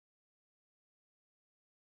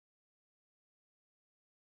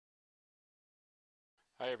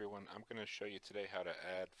Hi everyone, I'm going to show you today how to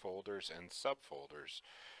add folders and subfolders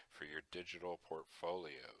for your digital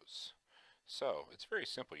portfolios. So, it's very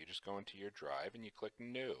simple. You just go into your drive and you click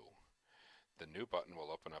New. The New button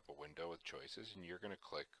will open up a window with choices and you're going to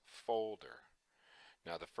click Folder.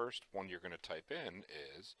 Now the first one you're going to type in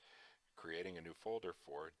is creating a new folder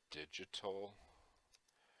for Digital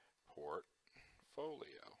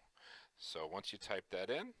Portfolio. So once you type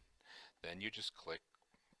that in, then you just click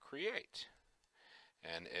Create.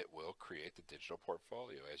 And it will create the digital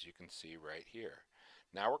portfolio as you can see right here.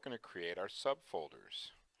 Now we're going to create our subfolders.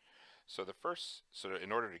 So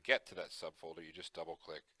in order to get to that subfolder, you just double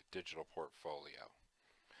click digital portfolio.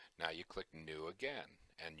 Now you click new again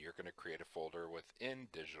and you're going to create a folder within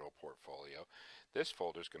digital portfolio. This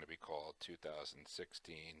folder is going to be called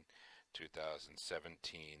 2016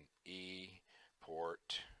 2017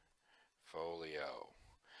 e-portfolio.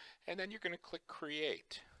 And then you're going to click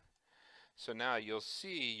create. So now you'll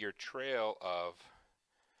see your trail of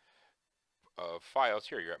files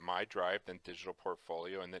here. You're at My Drive, then Digital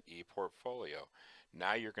Portfolio, and then ePortfolio.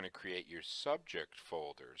 Now you're going to create your subject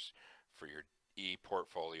folders for your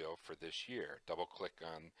ePortfolio for this year. Double click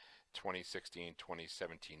on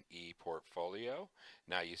 2016-2017 ePortfolio.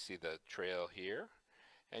 Now you see the trail here,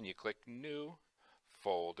 and you click New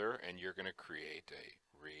Folder, and you're going to create a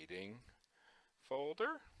Reading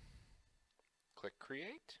folder. Click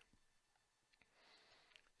Create.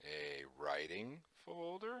 A writing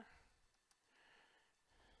folder,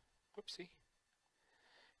 whoopsie,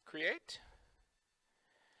 create,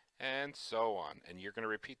 and so on. And you're going to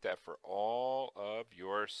repeat that for all of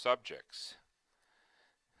your subjects.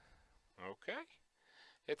 Okay?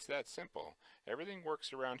 It's that simple. Everything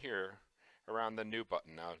works around here, around the New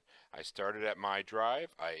button. Now, I started at My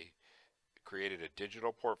Drive. I created a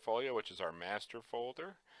digital portfolio, which is our master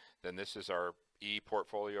folder. Then this is our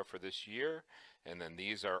e-portfolio for this year. And then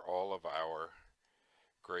these are all of our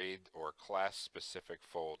grade or class specific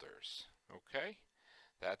folders. Okay?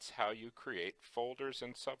 That's how you create folders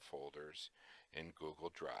and subfolders in Google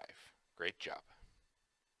Drive. Great job.